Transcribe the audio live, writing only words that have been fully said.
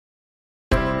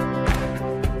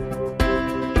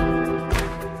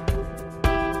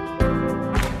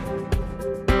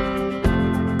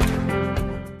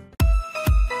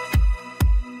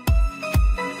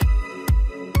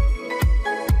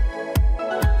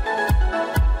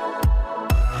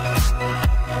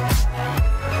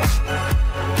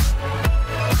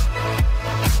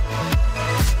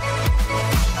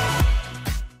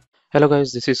Hello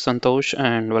guys, this is Santosh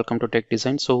and welcome to Tech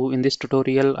Design. So in this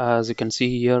tutorial, as you can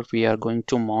see here, we are going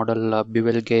to model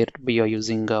Bevel gear. We are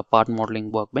using a part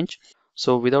modeling workbench.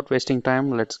 So without wasting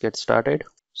time, let's get started.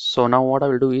 So now what I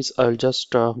will do is I'll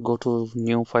just go to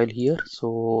new file here.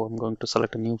 So I'm going to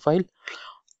select a new file.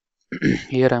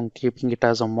 Here I'm keeping it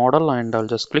as a model and I'll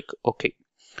just click OK.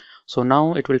 So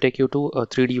now it will take you to a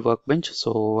 3D workbench.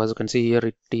 So as you can see here,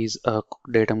 it is a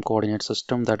datum coordinate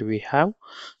system that we have.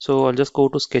 So I'll just go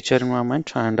to sketch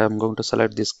environment and I'm going to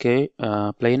select this plane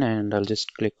and I'll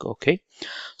just click OK.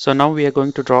 So now we are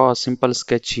going to draw a simple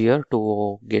sketch here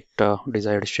to get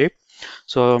desired shape.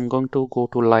 So I'm going to go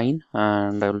to line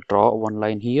and I will draw one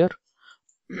line here.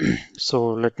 So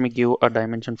let me give a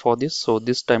dimension for this. So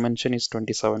this dimension is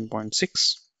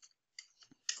 27.6.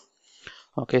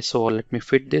 Okay, so let me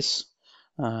fit this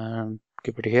and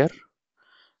keep it here.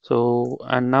 So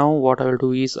and now what I will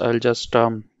do is I'll just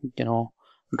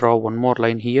draw one more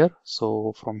line here,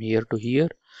 so from here to here,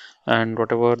 and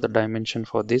whatever the dimension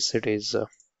for this, it is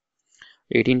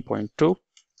 18.2.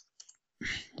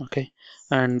 okay,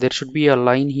 and there should be a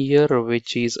line here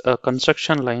which is a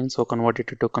construction line, so convert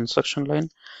it to construction line,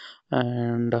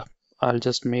 and I'll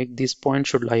just make this point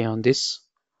should lie on this.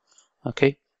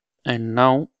 Okay, and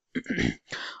now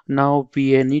now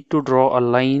we need to draw a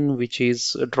line which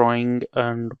is drawing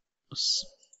and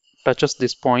touches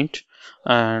this point,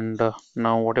 and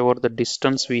now whatever the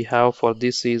distance we have for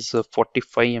this is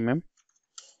 45 mm.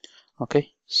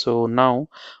 Okay, so now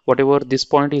whatever this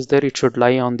point is there, it should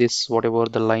lie on this whatever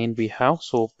the line we have.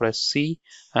 So press C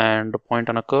and point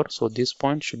on a curve, so this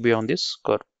point should be on this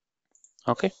curve.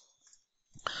 Okay,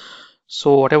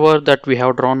 so whatever that we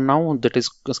have drawn now, that is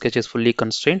sketch is fully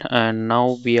constrained, and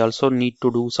now we also need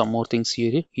to do some more things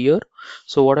here.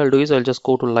 So what I'll do is I'll just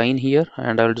go to line here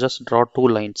and I'll just draw two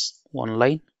lines, one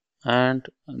line and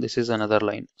this is another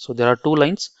line. So there are two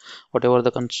lines. Whatever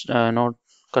the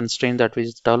constraint that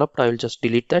we developed, I will just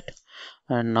delete that,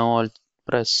 and now I'll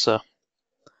press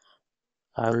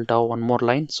I will draw one more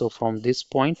line, so from this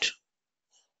point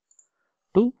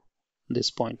to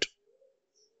this point.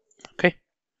 Okay,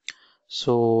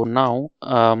 so now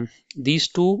these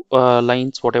two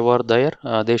lines, whatever there,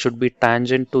 they should be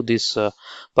tangent to this,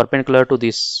 perpendicular to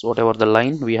this whatever the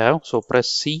line we have. So press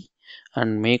C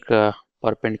and make a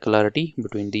perpendicularity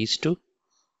between these two.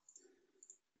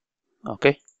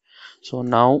 Okay, so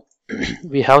now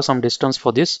we have some distance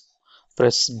for this.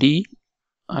 Press D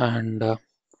and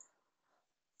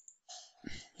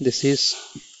this is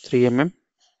 3 mm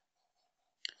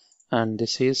and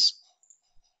this is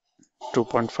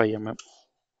 2.5 mm.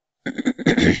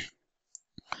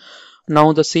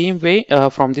 Now the same way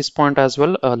from this point as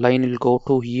well, a line will go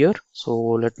to here. So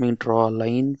let me draw a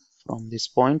line from this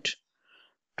point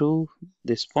to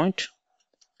this point.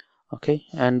 Okay,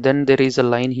 and then there is a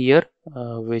line here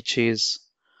which is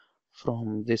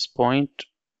from this point.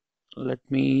 Let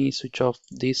me switch off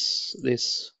this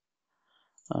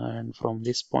and from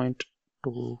this point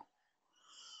to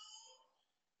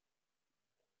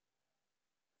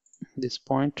this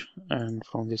point, and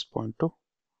from this point to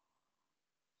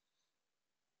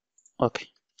okay.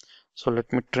 So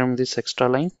let me trim this extra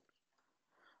line.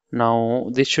 Now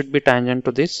this should be tangent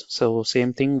to this, so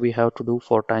same thing we have to do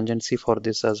for tangency for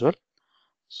this as well.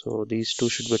 So these two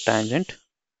should be tangent,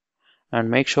 and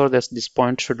make sure that this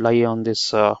point should lie on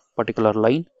this particular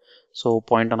line. So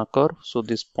point on a curve, so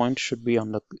this point should be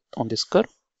on this curve.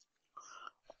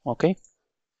 Okay,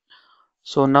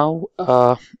 so now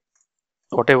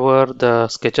whatever the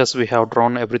sketches we have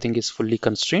drawn, everything is fully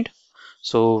constrained,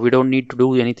 so we don't need to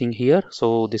do anything here.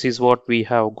 So this is what we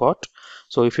have got.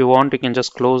 So if you want, you can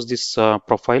just close this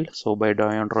profile, so by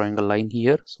drawing a line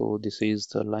here. So this is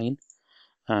the line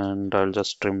and I'll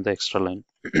just trim the extra line.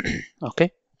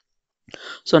 Okay,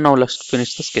 so now let's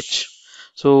finish the sketch.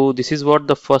 So this is what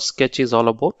the first sketch is all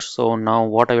about. So now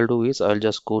what I will do is I'll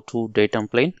just go to datum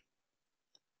plane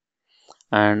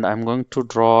and I'm going to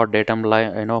draw datum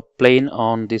line, plane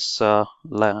on this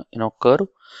curve.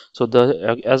 So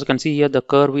as you can see here, the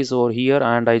curve is over here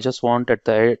and I just want at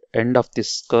the end of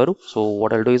this curve. So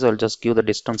what I'll do is I'll just give the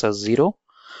distance as 0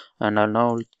 and I'll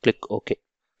now click OK.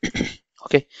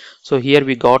 Okay, so here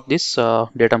we got this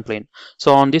datum plane.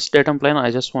 So on this datum plane,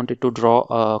 I just wanted to draw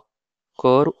a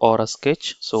curve or a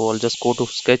sketch. So I'll just go to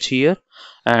sketch here,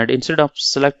 and instead of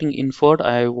selecting invert,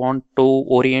 I want to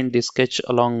orient the sketch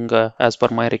along as per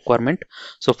my requirement.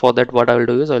 So for that, what I will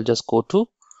do is I'll just go to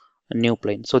a new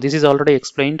plane. So this is already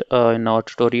explained in our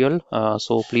tutorial,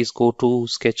 so please go to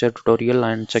Sketcher tutorial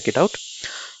and check it out.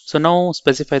 So now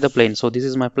specify the plane. So this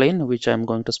is my plane which I'm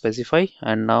going to specify,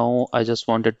 and now I just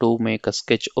wanted to make a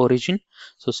sketch origin.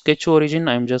 So sketch origin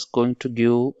I'm just going to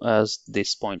give as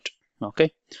this point.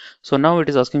 Okay, so now it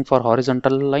is asking for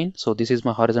horizontal line. So this is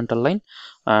my horizontal line,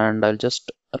 and I'll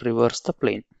just reverse the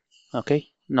plane. Okay,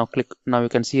 now click. Now you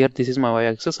can see here this is my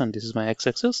y-axis and this is my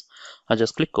x-axis. I'll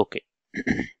just click OK.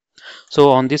 So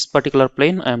on this particular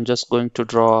plane I'm just going to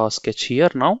draw a sketch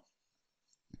here now.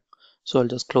 So I'll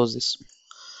just close this.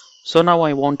 So now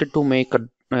I wanted to make a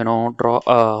draw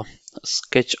a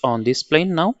sketch on this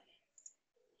plane now.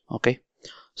 Okay,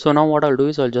 so now what I'll do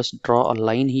is I'll just draw a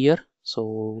line here.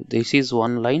 So this is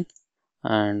one line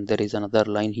and there is another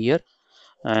line here,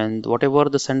 and whatever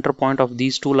the center point of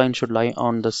these two lines should lie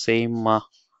on the same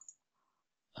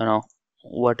you know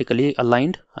vertically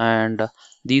aligned, and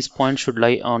these points should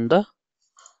lie on the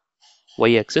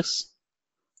y-axis.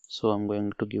 So I'm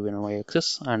going to give an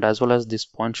y-axis, and as well as this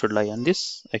point should lie on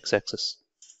this x-axis.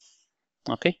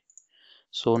 Okay,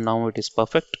 so now it is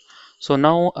perfect. So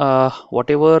now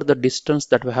whatever the distance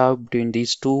that we have between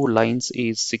these two lines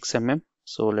is 6 mm.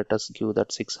 So let us give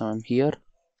that 6 mm here.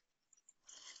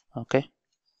 Okay,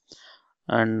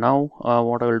 and now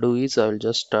what I will do is I will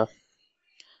just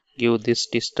give this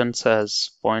distance as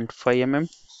 0.5 mm.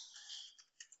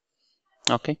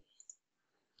 Okay,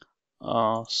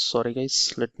 sorry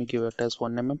guys, let me give it as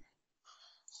 1 mm.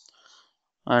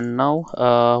 And now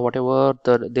whatever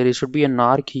there should be an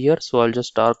arc here, so I'll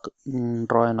just draw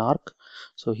an arc.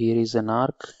 So here is an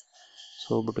arc,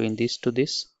 so between this to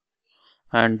this,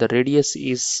 and the radius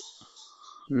is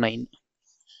 9.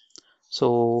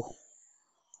 So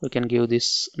we can give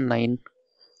this 9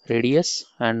 radius,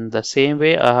 and the same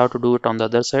way I have to do it on the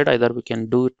other side. Either we can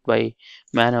do it by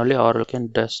manually or we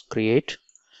can just create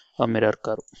a mirror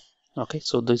curve. Okay,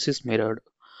 so this is mirrored.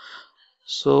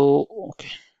 So okay,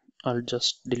 I'll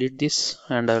just delete this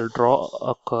and I'll draw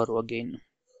a curve again.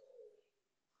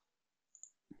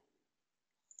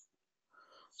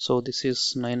 So this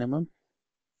is 9 mm.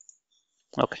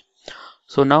 Okay,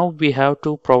 so now we have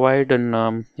to provide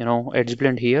an edge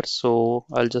blend here. So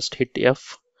I'll just hit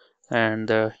F, and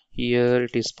here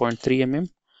it is 0.3 mm.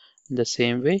 In the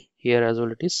same way here as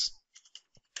well it is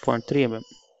 0.3 mm,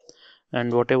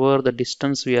 and whatever the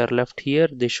distance we are left here,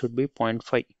 this should be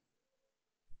 0.5.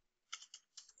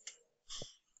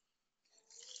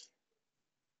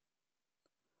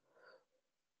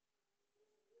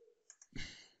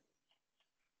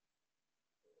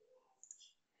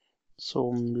 So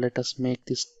let us make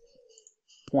this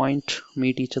point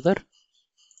meet each other.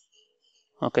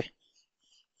 Okay,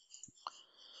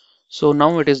 so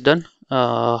now it is done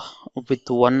with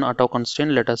one auto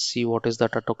constraint. Let us see what is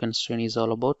that auto constraint is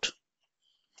all about.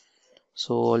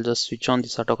 So I'll just switch on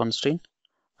this auto constraint,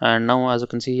 and now as you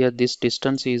can see here this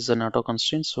distance is an auto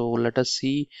constraint. So let us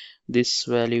see, this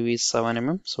value is 7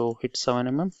 mm. So hit 7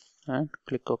 mm and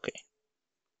click OK,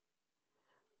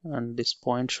 and this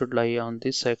point should lie on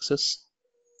this axis.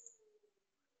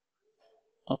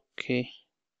 Okay,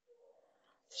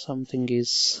 something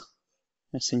is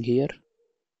missing here.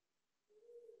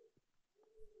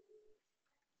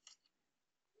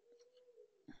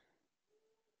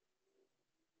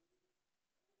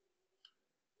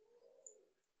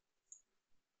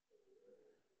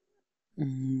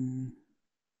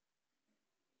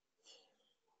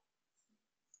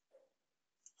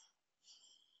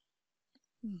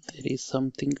 There is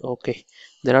something. Okay,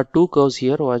 there are two curves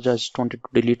here. I just wanted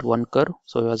to delete one curve.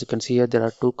 So as you can see here there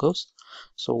are two curves.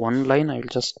 So one line I will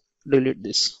just delete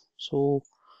this. So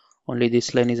only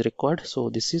this line is required. So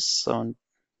this is on.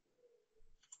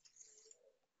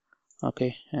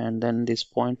 Okay, and then this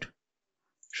point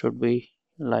should be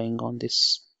lying on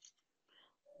this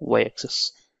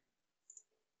y-axis.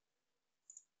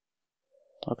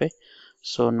 Okay,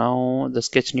 so now the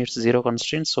sketch needs 0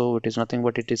 constraints, so it is nothing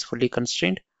but it is fully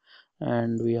constrained.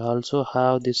 And we also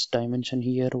have this dimension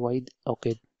here. Why?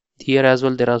 Okay, here as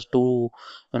well there are two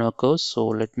curves. So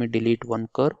let me delete one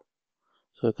curve.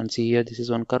 So you can see here this is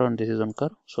one curve and this is one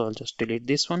curve. So I'll just delete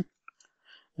this one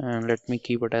and let me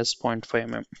keep it as 0.5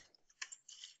 mm.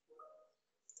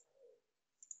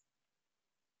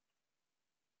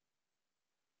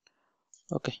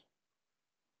 Okay,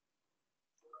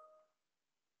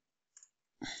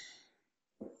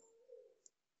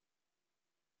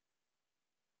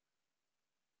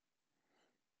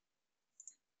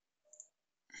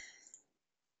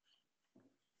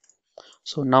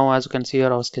 so now as you can see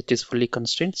here our sketch is fully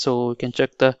constrained. So we can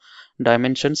check the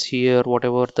dimensions here.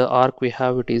 Whatever the arc we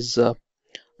have, it is 9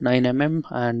 mm,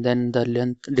 and then the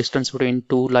length distance between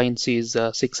two lines is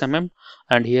 6 mm,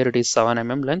 and here it is 7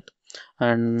 mm length,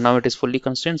 and now it is fully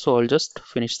constrained. So I'll just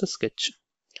finish the sketch.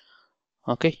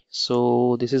 Okay,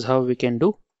 so this is how we can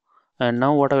do. And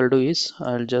now what I'll do is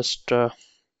I'll just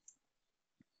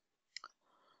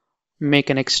make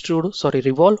an extrude, sorry,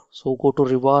 revolve. So go to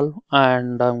revolve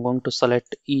and I'm going to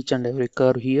select each and every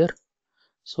curve here.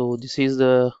 So this is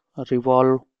the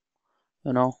revolve,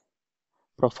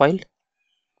 profile.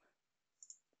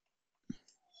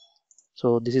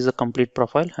 So this is a complete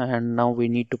profile, and now we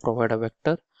need to provide a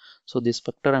vector. So this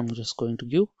vector I'm just going to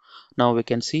give. Now we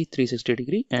can see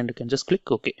 360-degree and you can just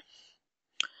click OK.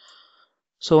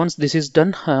 So once this is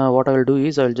done, what I will do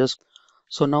is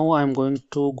so now I'm going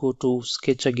to go to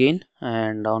sketch again,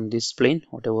 and on this plane,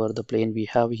 whatever the plane we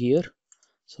have here,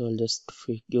 so I'll just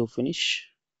give finish.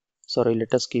 Sorry,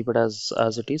 let us keep it as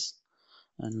it is.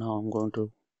 And now I'm going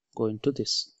to go into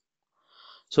this.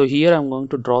 So here I'm going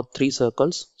to draw 3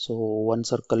 circles. So one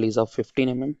circle is of 15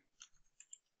 mm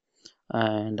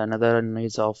and another one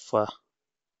is of 20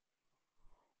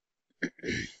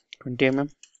 mm.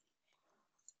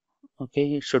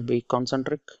 Okay, it should be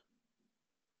concentric.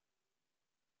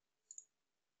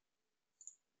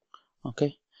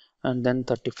 Okay, and then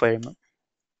 35 mm.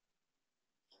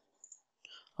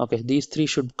 Okay, these three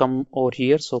should come over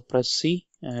here. So press C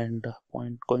and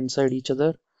point coincide each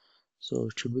other. So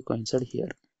it should be coincide here.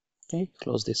 Okay,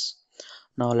 close this.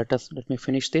 Now let me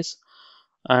finish this.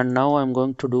 And now I'm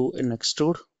going to do an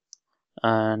extrude,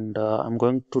 and I'm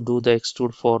going to do the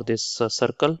extrude for this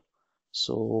circle.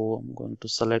 So I'm going to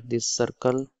select this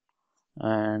circle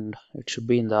and it should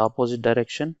be in the opposite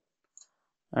direction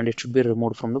and it should be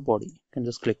removed from the body. You can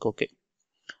just click OK.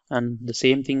 And the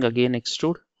same thing again,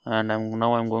 extrude, and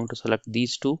now I'm going to select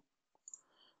these two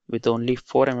with only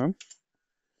 4 mm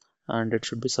and it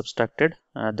should be subtracted.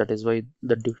 That is why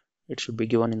it should be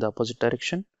given in the opposite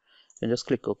direction. And just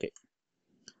click OK.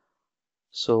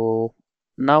 So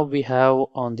now we have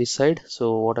on this side.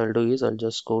 So what I'll do is I'll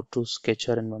just go to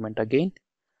sketcher environment again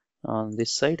on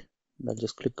this side. I'll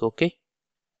just click OK.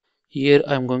 Here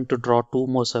I'm going to draw 2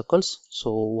 more circles.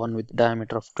 So one with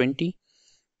diameter of 20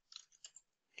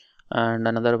 and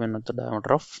another one with the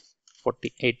diameter of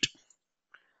 48.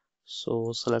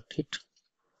 So select it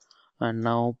and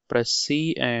now press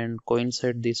C and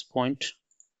coincide this point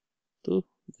to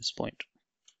this point.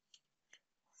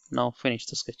 Now finish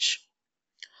the sketch.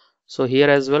 So here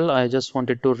as well, I just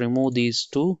wanted to remove these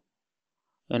two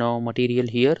material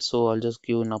here. So I'll just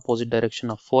give an opposite direction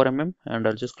of 4 mm and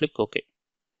I'll just click OK.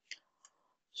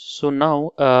 So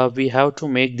now we have to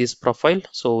make this profile.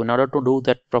 So in order to do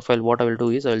that profile, what I will do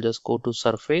is I'll just go to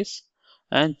surface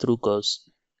and through curves.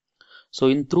 So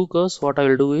in through curves, what I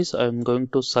will do is I'm going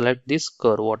to select this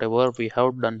curve, whatever we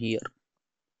have done here.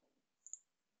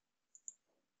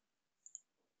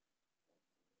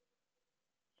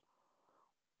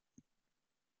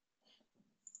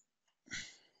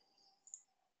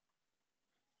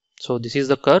 So this is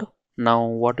the curve. Now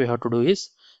what we have to do is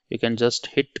you can just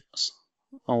hit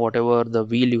whatever the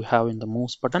wheel you have in the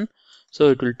mouse button. So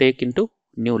it will take into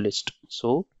new list.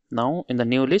 So now in the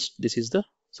new list, this is the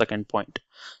second point.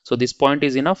 So this point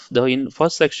is enough. In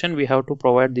first section, we have to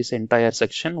provide this entire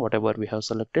section, whatever we have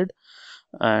selected.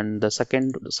 And the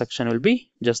second section will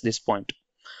be just this point.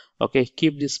 Okay,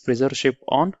 keep this preserve shape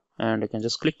on and you can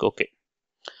just click OK.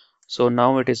 So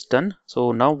now it is done.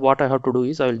 So now what I have to do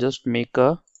is I'll just make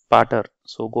a pattern.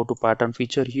 So go to pattern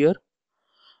feature here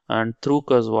and through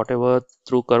curves, whatever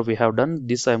through curve we have done,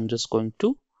 this I'm just going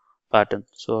to pattern.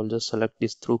 So I'll just select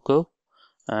this through curve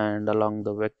and along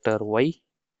the vector Y,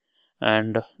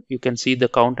 and you can see the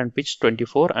count and pitch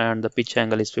 24 and the pitch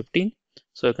angle is 15.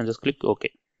 So I can just click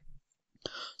OK.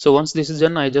 So once this is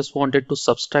done, I just wanted to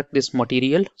subtract this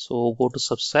material. So go to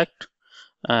subtract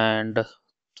and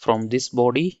from this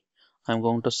body I'm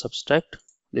going to subtract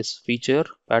this feature,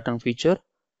 pattern feature,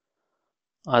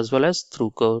 as well as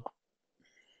through curve.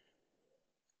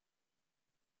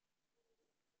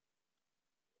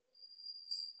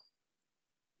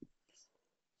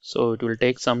 So it will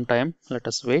take some time, let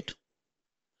us wait.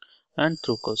 And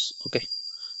through curves. Okay,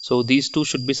 so these two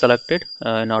should be selected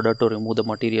in order to remove the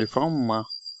material from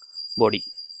body.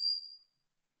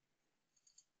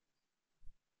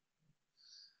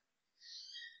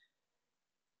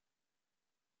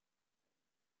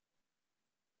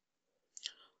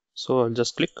 So I'll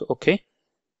just click OK.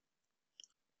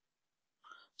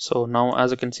 So now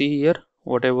as you can see here,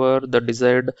 whatever the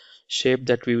desired shape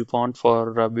that we want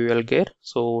for bevel gear,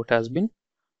 so it has been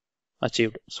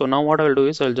achieved. So now what I'll do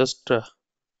is I'll just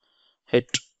hit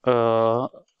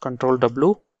Control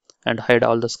W and hide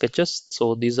all the sketches.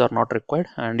 So these are not required,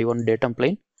 and even datum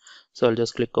plane. So I'll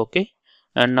just click OK.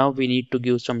 And now we need to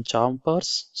give some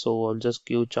chamfers. So I'll just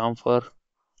give chamfer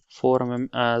 4 mm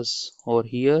as over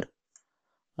here,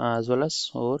 as well as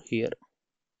over here.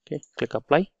 Okay, click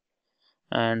apply,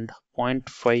 and 0.5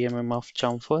 mm of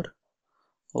chamfer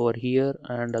over here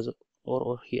and as or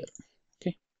over here.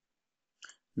 Okay,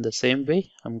 the same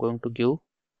way I'm going to give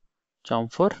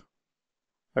chamfer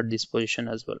at this position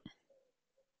as well.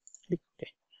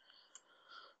 Okay,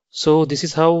 so this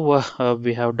is how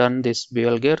we have done this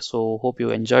bevel gear. So hope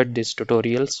you enjoyed this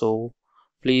tutorial. So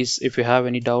please, if you have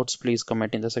any doubts, please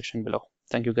comment in the section below.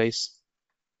 Thank you guys.